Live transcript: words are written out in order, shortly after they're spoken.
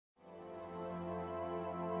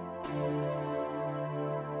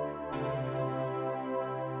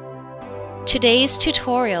Today's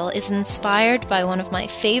tutorial is inspired by one of my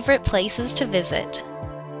favorite places to visit,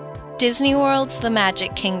 Disney World's The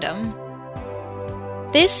Magic Kingdom.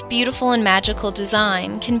 This beautiful and magical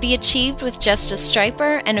design can be achieved with just a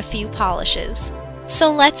striper and a few polishes.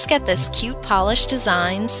 So let's get this cute polish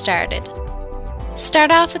design started.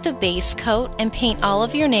 Start off with a base coat and paint all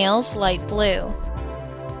of your nails light blue.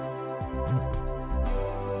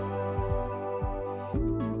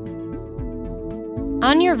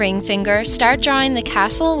 On your ring finger, start drawing the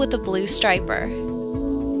castle with a blue striper.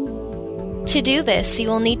 To do this, you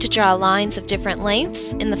will need to draw lines of different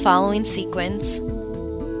lengths in the following sequence.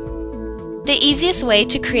 The easiest way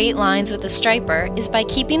to create lines with a striper is by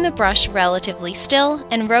keeping the brush relatively still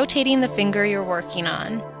and rotating the finger you're working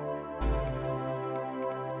on.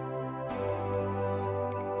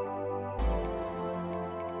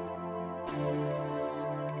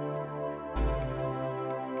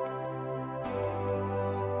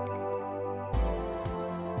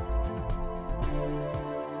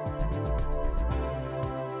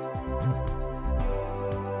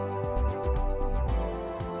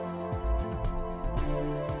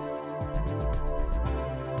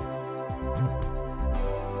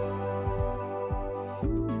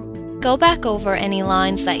 Go back over any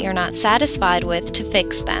lines that you're not satisfied with to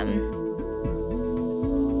fix them.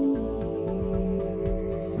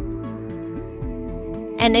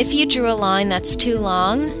 And if you drew a line that's too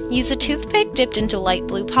long, use a toothpick dipped into light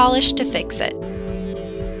blue polish to fix it.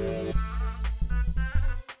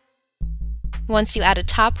 Once you add a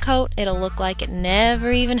top coat, it'll look like it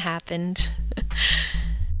never even happened.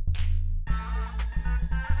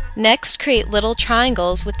 Next, create little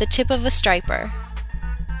triangles with the tip of a striper.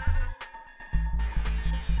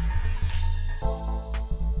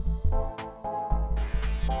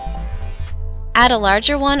 Add a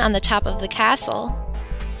larger one on the top of the castle,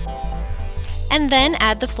 and then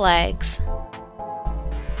add the flags.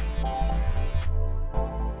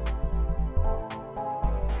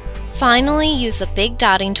 Finally, use a big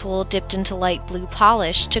dotting tool dipped into light blue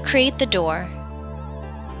polish to create the door.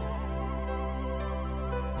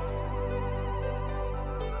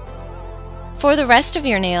 For the rest of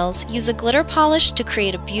your nails, use a glitter polish to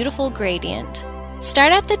create a beautiful gradient.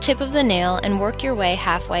 Start at the tip of the nail and work your way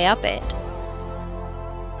halfway up it.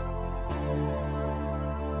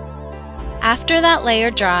 After that layer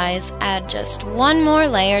dries, add just one more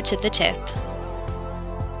layer to the tip.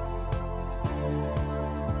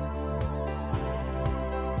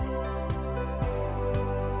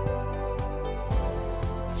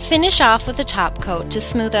 Finish off with a top coat to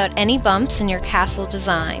smooth out any bumps in your castle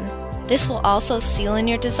design. This will also seal in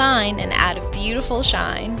your design and add a beautiful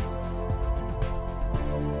shine.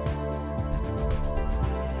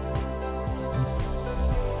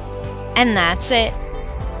 And that's it.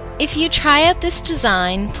 If you try out this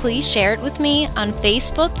design, please share it with me on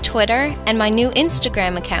Facebook, Twitter, and my new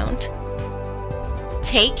Instagram account.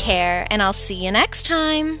 Take care, and I'll see you next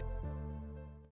time!